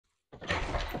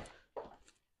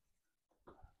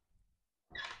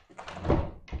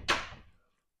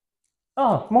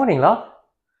Oh, morning, love.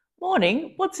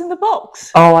 Morning. What's in the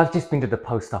box? Oh, I've just been to the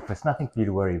post office. Nothing for you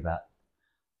to worry about.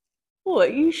 Oh, are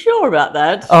you sure about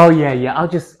that? Oh, yeah. I'll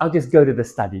just go to the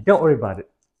study. Don't worry about it.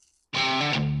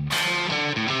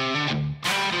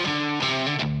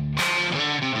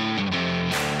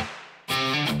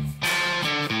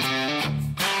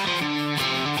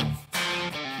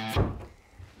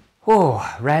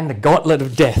 Oh, ran the gauntlet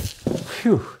of death.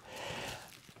 Phew.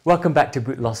 Welcome back to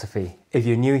Bootlosophy. If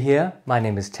you're new here, my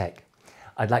name is Tech.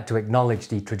 I'd like to acknowledge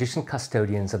the traditional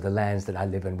custodians of the lands that I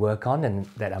live and work on and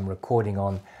that I'm recording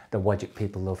on, the Wajik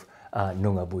people of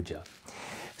Noongar Boodja.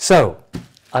 So,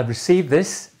 I've received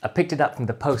this. I picked it up from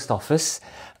the post office.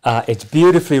 It's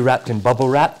beautifully wrapped in bubble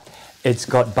wrap. It's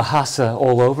got bahasa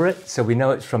all over it, so we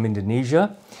know it's from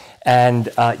Indonesia. And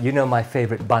you know my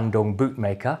favorite bandung boot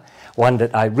maker, one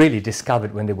that I really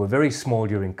discovered when they were very small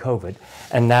during COVID,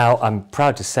 and now I'm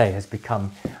proud to say has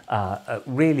become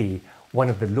really one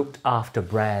of the looked after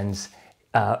brands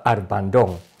out of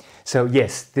Bandung. So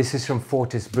yes, this is from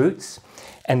Fortis Boots,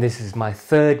 and this is my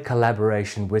third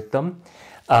collaboration with them.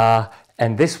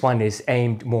 And this one is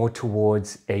aimed more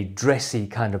towards a dressy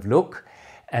kind of look,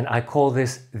 and I call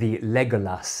this the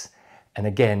Legolas. And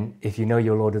again, if you know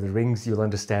your Lord of the Rings, you'll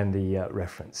understand the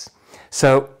reference.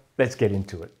 So let's get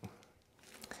into it.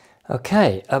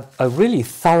 Okay, a really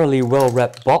thoroughly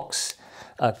well-wrapped box,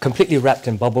 completely wrapped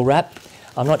in bubble wrap.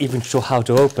 I'm not even sure how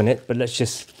to open it, but let's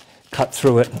just cut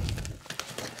through it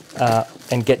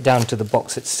and get down to the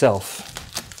box itself.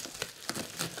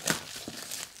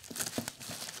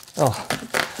 Oh,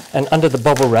 and under the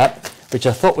bubble wrap, which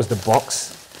I thought was the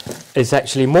box, is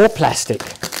actually more plastic.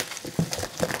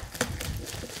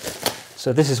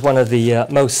 So this is one of the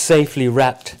most safely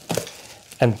wrapped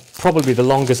and probably the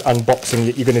longest unboxing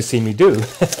that you're going to see me do.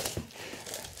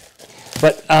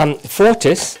 But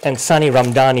Fortis, and Sunny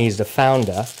Ramdhani is the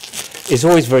founder, is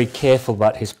always very careful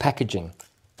about his packaging.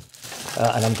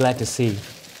 And I'm glad to see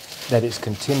that it's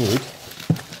continued.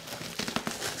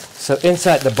 So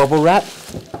inside the bubble wrap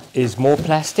is more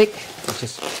plastic. Let's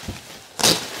just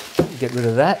get rid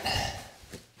of that.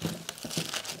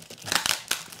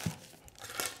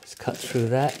 Let's cut through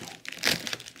that.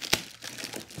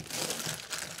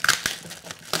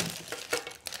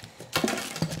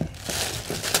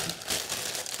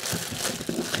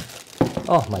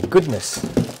 Oh my goodness.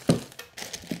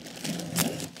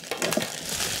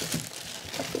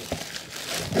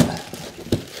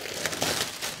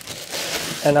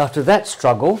 And after that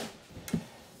struggle,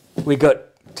 we got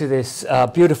to this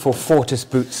beautiful Fortis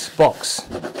Boots box.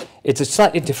 It's a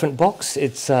slightly different box.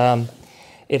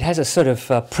 It has a sort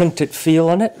of printed feel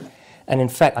on it. And in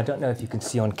fact, I don't know if you can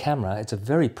see on camera, it's a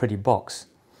very pretty box.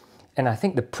 And I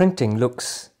think the printing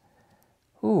looks,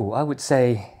 I would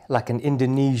say like an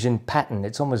Indonesian pattern.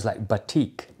 It's almost like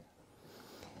batik.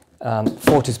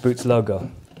 Fortis Boots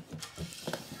logo.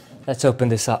 Let's open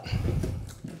this up.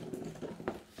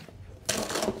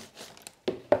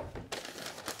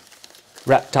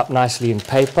 Wrapped up nicely in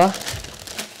paper.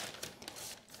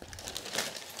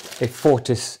 A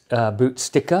Fortis boot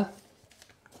sticker.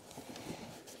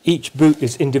 Each boot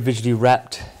is individually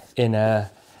wrapped in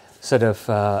a sort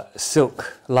of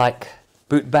silk-like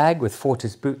boot bag with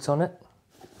Fortis Boots on it.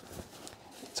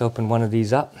 Let's open one of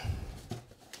these up.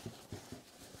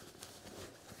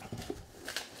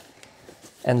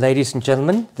 And ladies and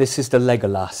gentlemen, this is the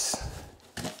Legolas.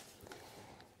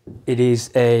 It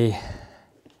is a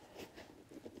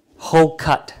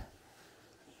Wholecut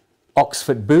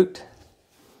Oxford boot.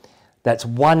 That's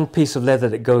one piece of leather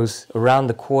that goes around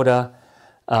the quarter,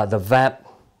 the vamp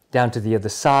down to the other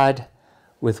side,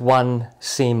 with one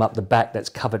seam up the back that's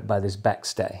covered by this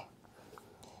backstay.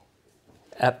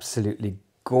 Absolutely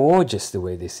gorgeous the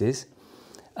way this is.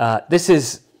 This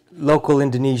is local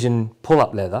Indonesian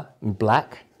pull-up leather in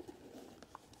black.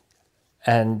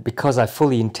 And because I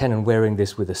fully intend on wearing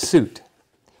this with a suit,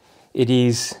 it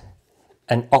is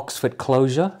an Oxford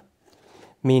closure,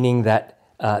 meaning that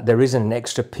there isn't an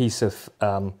extra piece of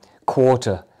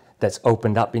quarter that's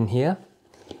opened up in here.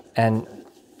 And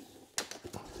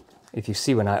if you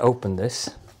see when I open this,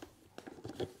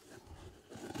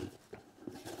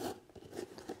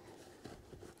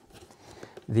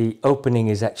 the opening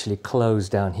is actually closed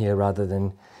down here rather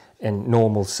than in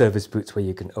normal service boots where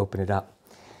you can open it up.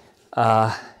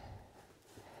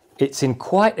 It's in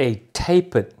quite a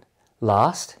tapered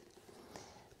last,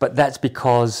 but that's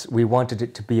because we wanted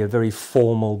it to be a very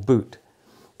formal boot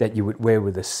that you would wear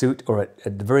with a suit, or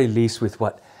at the very least with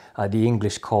what the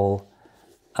English call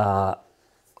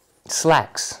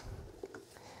slacks,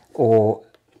 or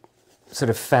sort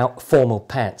of formal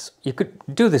pants. You could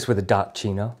do this with a dark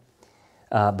chino,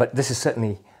 but this is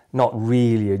certainly not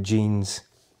really a jeans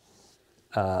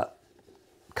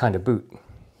kind of boot.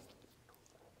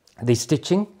 The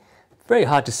stitching, very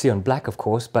hard to see on black of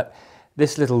course, but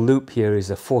this little loop here is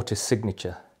a Fortis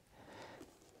signature.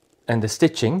 And the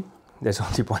stitching, there's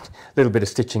only one little bit of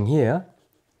stitching here,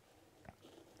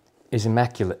 is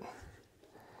immaculate.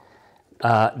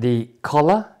 The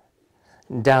collar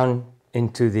down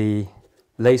into the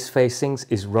lace facings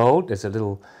is rolled. There's a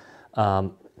little,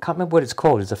 can't remember what it's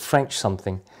called, it's a French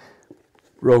something,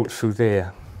 rolled through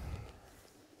there.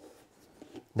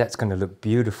 That's going to look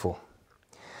beautiful.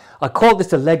 I called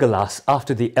this a Legolas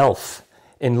after the elf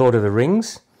in Lord of the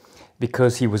Rings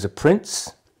because he was a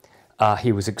prince.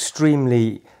 He was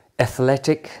extremely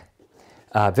athletic,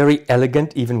 very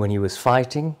elegant even when he was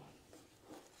fighting.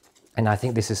 And I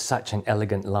think this is such an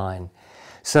elegant line.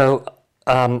 So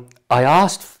I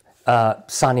asked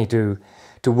Sunny to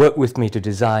work with me to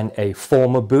design a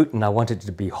former boot, and I wanted it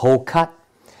to be whole cut.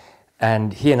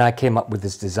 And he and I came up with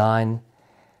this design,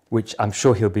 which I'm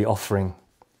sure he'll be offering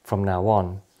from now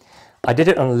on. I did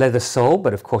it on a leather sole,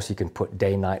 but of course you can put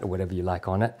day, night, or whatever you like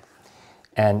on it.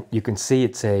 And you can see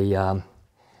it's a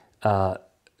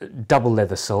double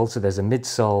leather sole, so there's a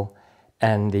midsole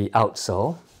and the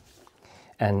outsole,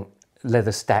 and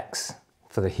leather stacks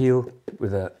for the heel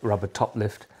with a rubber top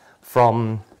lift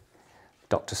from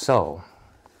Dr. Sole.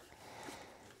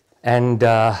 And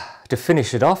to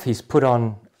finish it off, he's put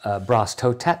on brass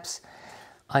toe taps.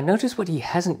 I noticed what he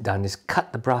hasn't done is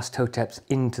cut the brass toe taps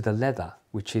into the leather,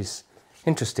 which is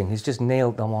interesting. He's just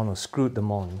nailed them on or screwed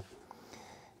them on.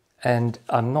 And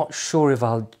I'm not sure if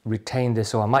I'll retain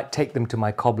this, or I might take them to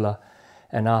my cobbler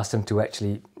and ask them to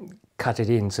actually cut it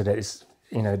in so that it's,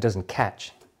 you know, it doesn't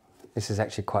catch. This is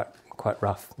actually quite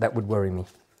rough. That would worry me.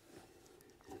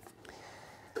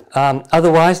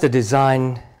 Otherwise, the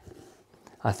design,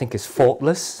 I think, is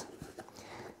faultless.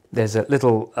 There's a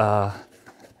little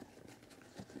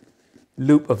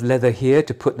loop of leather here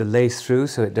to put the lace through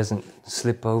so it doesn't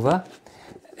slip over.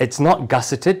 It's not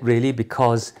gusseted really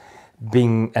because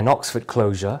being an Oxford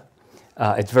closure,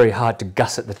 it's very hard to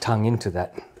gusset the tongue into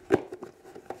that.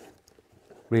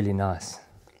 Really nice.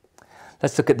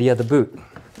 Let's look at the other boot.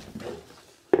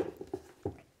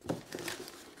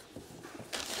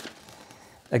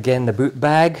 Again, the boot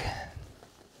bag.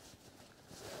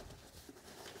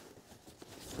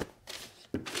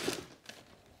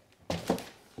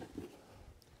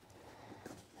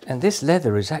 And this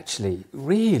leather is actually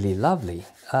really lovely.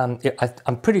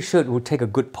 I'm pretty sure it will take a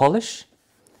good polish.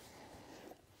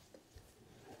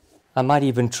 I might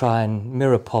even try and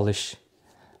mirror polish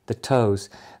the toes.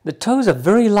 The toes are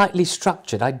very lightly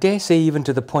structured. I dare say even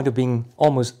to the point of being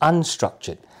almost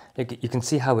unstructured. You can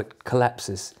see how it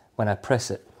collapses when I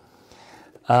press it.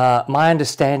 My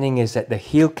understanding is that the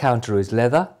heel counter is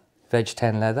leather, veg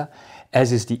tan leather,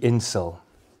 as is the insole.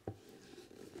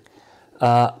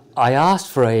 I asked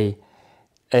for a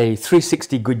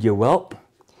 360 Goodyear welt,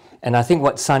 and I think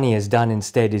what Sunny has done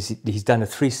instead is he's done a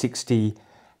 360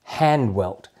 hand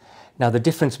welt. Now the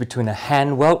difference between a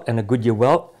hand welt and a Goodyear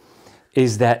welt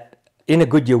is that in a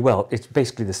Goodyear welt, it's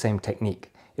basically the same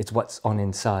technique. It's what's on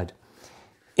inside.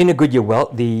 In a Goodyear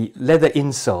welt, the leather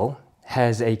insole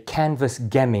has a canvas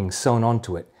gemming sewn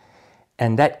onto it,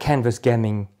 and that canvas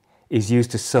gemming is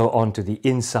used to sew onto the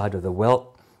inside of the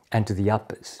welt and to the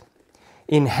uppers.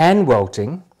 In hand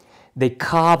welting, they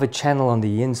carve a channel on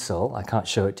the insole. I can't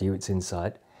show it to you, it's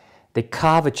inside. They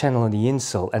carve a channel on the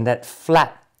insole, and that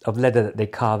flap of leather that they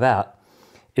carve out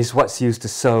is what's used to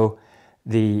sew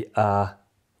the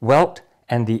welt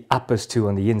and the uppers to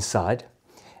on the inside.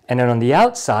 And then on the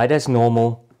outside, as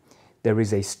normal, there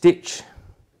is a stitch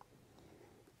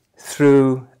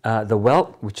through the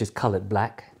welt, which is colored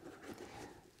black,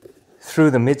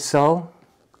 through the midsole,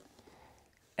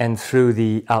 and through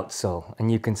the outsole.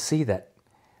 And you can see that.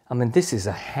 I mean, this is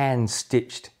a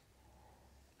hand-stitched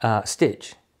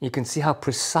stitch. You can see how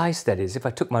precise that is. If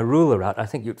I took my ruler out, I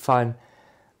think you'd find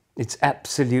it's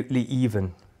absolutely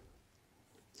even.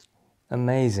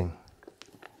 Amazing.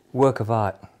 Work of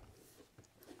art.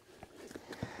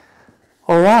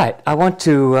 All right, I want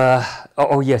to,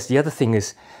 oh yes, the other thing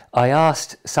is, I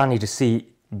asked Sunny to see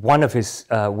one of his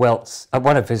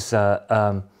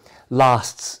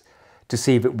lasts, to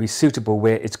see if it would be suitable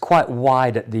where it's quite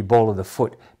wide at the ball of the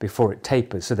foot before it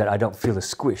tapers so that I don't feel a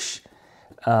squish.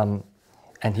 And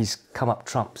he's come up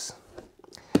trumps.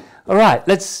 All right,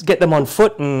 let's get them on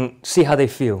foot and see how they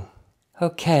feel.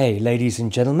 Okay, ladies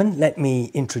and gentlemen, let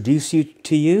me introduce you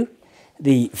to you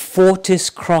the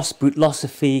Fortis Cross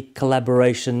Bootlosophy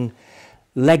collaboration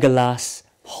Legolas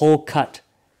Wholecut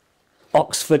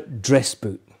Oxford dress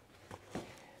boot.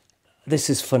 this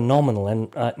is phenomenal,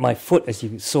 and my foot, as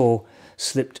you saw,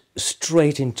 slipped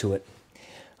straight into it.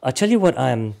 I'll tell you what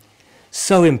I'm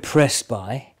so impressed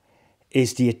by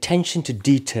is the attention to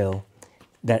detail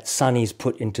that Sunny's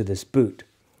put into this boot.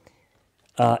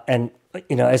 And,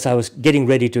 you know, as I was getting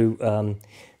ready to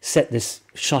set this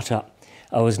shot up,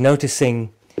 I was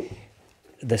noticing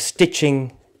the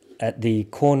stitching at the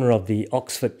corner of the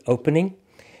Oxford opening.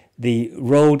 The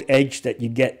rolled edge that you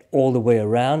get all the way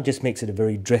around just makes it a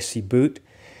very dressy boot.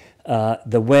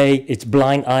 The way it's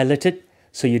blind eyeletted,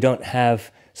 so you don't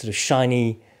have sort of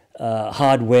shiny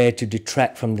hardware to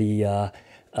detract from the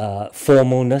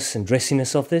formalness and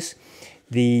dressiness of this.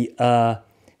 The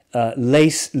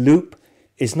lace loop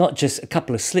is not just a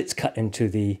couple of slits cut into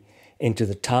the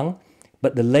tongue,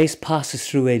 but the lace passes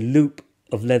through a loop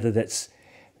of leather that's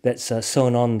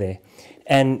sewn on there.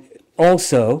 And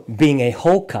also, being a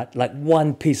whole cut, like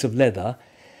one piece of leather,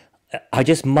 I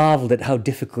just marveled at how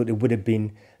difficult it would have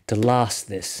been to last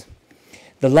this.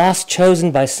 The last chosen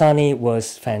by Sunny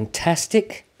was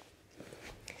fantastic.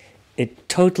 It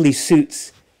totally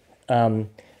suits the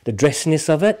dressiness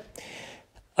of it.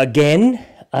 Again,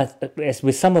 as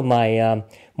with some of my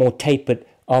more tapered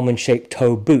almond-shaped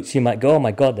toe boots, you might go, oh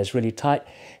my God, that's really tight.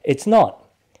 It's not.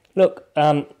 Look,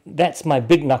 that's my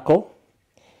big knuckle.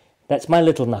 That's my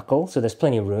little knuckle, so there's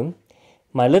plenty of room.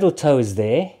 My little toe is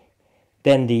there,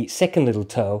 then the second little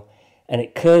toe, and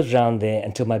it curves around there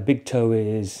until my big toe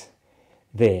is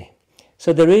there.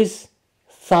 So there is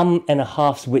thumb and a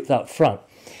half's width up front.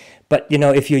 But, you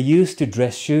know, if you're used to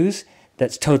dress shoes,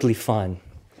 that's totally fine.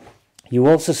 You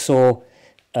also saw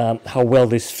how well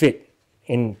this fit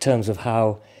in terms of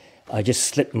how I just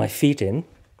slipped my feet in,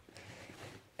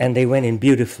 and they went in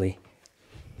beautifully.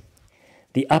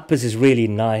 The uppers is really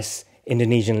nice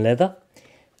Indonesian leather.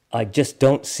 I just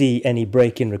don't see any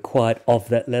break-in required of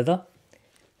that leather.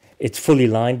 It's fully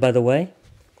lined, by the way.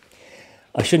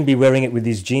 I shouldn't be wearing it with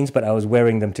these jeans, but I was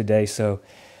wearing them today, so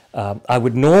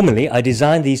I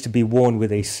designed these to be worn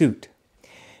with a suit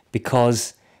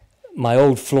because my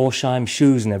old Florsheim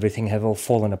shoes and everything have all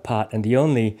fallen apart, and the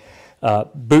only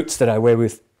boots that I wear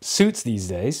with suits these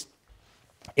days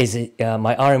is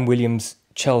my R.M. Williams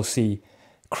Chelsea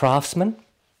Craftsman,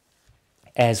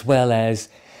 as well as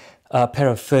a pair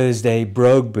of Thursday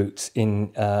Brogue boots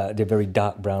in the very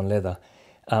dark brown leather.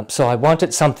 So I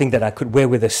wanted something that I could wear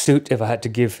with a suit if I had to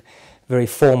give very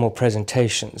formal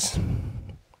presentations.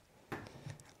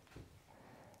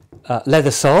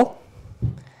 Leather sole,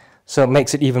 so it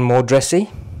makes it even more dressy.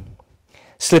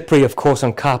 Slippery, of course,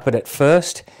 on carpet at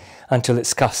first until it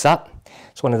scuffs up.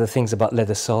 It's one of the things about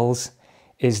leather soles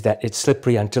is that it's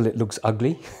slippery until it looks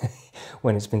ugly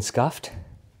when it's been scuffed.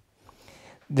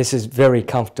 This is very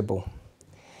comfortable.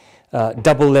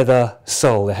 Double leather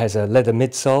sole. It has a leather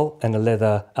midsole and a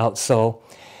leather outsole.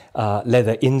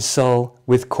 Leather insole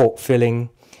with cork filling.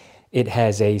 It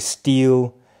has a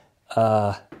steel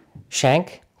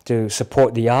shank to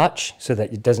support the arch so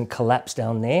that it doesn't collapse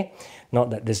down there. Not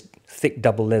that this thick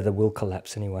double leather will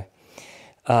collapse anyway.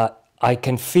 I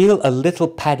can feel a little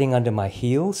padding under my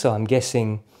heel, so I'm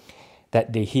guessing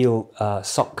that the heel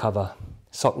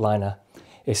sock liner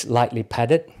is lightly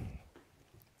padded.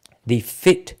 The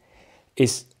fit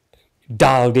is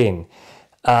dialed in.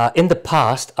 In the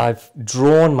past, I've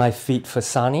drawn my feet for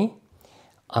Sunny.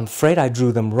 I'm afraid I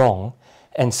drew them wrong,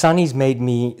 and Sunny's made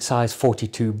me size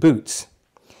 42 boots,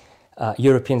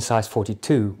 European size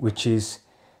 42, which is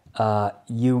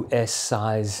US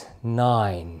size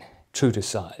 9, true to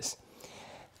size.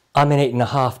 I'm an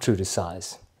 8.5 true to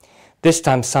size. This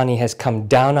time Sunny has come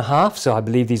down a half, so I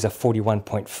believe these are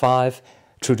 41.5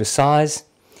 true to size,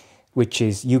 which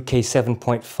is UK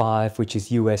 7.5, which is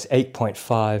US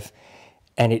 8.5,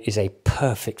 and it is a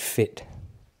perfect fit.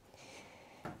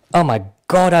 Oh my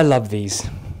God, I love these.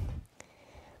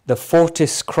 The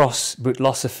Fortis Cross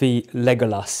Bootlosophy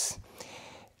Legolas.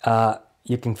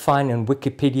 You can find on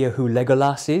Wikipedia who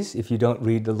Legolas is if you don't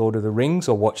read The Lord of the Rings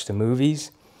or watch the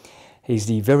movies. He's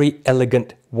the very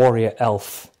elegant warrior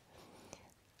elf.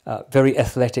 Very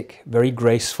athletic, very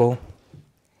graceful,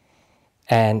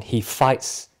 and he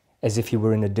fights as if he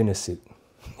were in a dinner suit.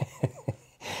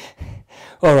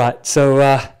 All right,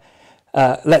 so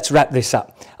let's wrap this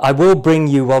up. I will bring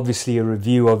you obviously a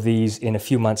review of these in a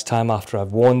few months' time after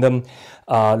I've worn them.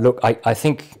 Look, I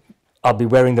think I'll be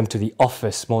wearing them to the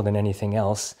office more than anything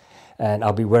else, and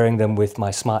I'll be wearing them with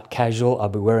my smart casual. I'll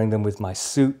be wearing them with my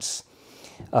suits.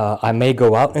 I may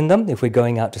go out in them if we're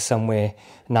going out to somewhere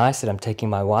nice that I'm taking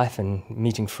my wife and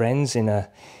meeting friends in a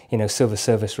silver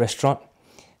service restaurant.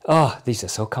 Oh, these are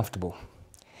so comfortable.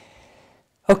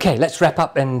 Okay, let's wrap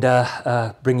up and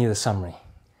bring you the summary.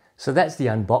 So that's the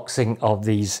unboxing of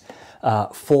these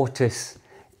Fortis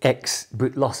X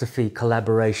Bootlosophy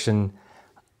collaboration,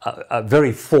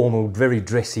 very formal, very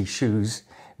dressy shoes,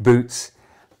 boots,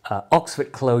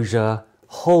 Oxford closure,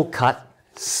 hole cut,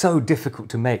 so difficult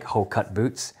to make hole cut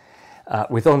boots,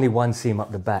 with only one seam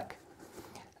up the back.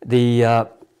 The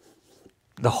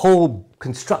whole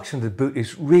construction of the boot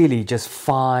is really just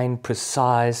fine,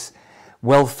 precise,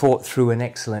 well thought through and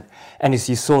excellent. And as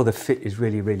you saw, the fit is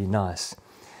really, really nice.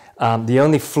 The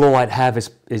only flaw I'd have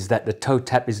is that the toe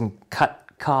tap isn't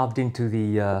carved into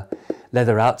the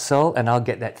leather outsole, and I'll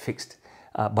get that fixed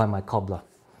by my cobbler.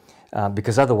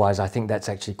 Because otherwise I think that's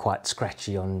actually quite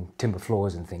scratchy on timber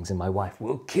floors and things, and my wife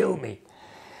will kill me.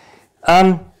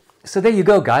 So there you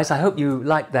go, guys. I hope you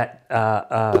liked that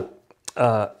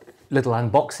little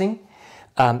unboxing.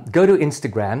 Go to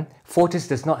Instagram. Fortis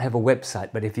does not have a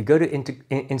website, but if you go to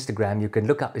Instagram, you can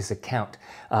look up his account,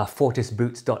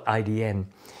 fortisboots.idn.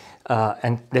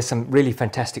 And there's some really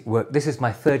fantastic work. This is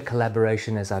my third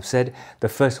collaboration, as I've said. The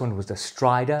first one was the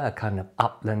Strider, a kind of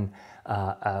upland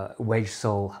wedge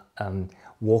sole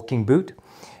walking boot.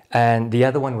 And the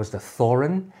other one was the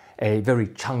Thorin, a very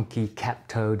chunky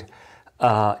cap-toed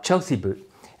Chelsea boot.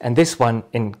 And this one,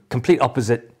 in complete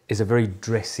opposite, is a very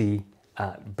dressy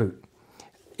boot.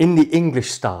 In the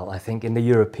English style, I think, in the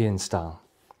European style.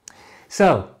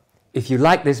 So, if you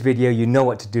like this video, you know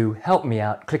what to do. Help me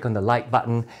out, click on the like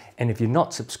button. And if you're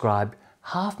not subscribed,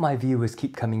 half my viewers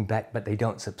keep coming back, but they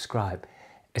don't subscribe.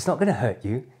 It's not going to hurt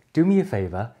you. Do me a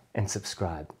favor and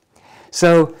subscribe.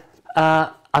 So,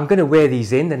 I'm going to wear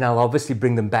these in, and I'll obviously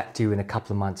bring them back to you in a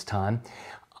couple of months' time.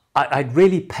 I'd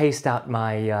really paced out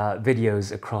my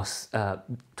videos across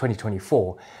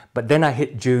 2024, but then I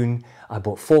hit June. I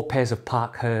bought 4 pairs of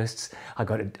Parkhursts. I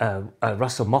got a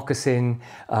Russell moccasin.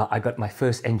 I got my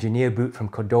first engineer boot from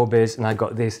Cordobes, and I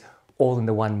got this all in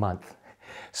the 1 month.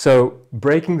 So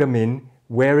breaking them in,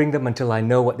 wearing them until I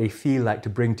know what they feel like to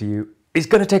bring to you is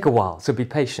going to take a while, so be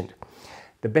patient.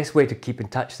 The best way to keep in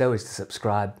touch, though, is to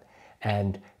subscribe.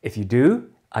 And if you do,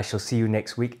 I shall see you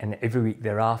next week and every week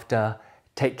thereafter.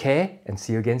 Take care and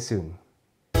see you again soon.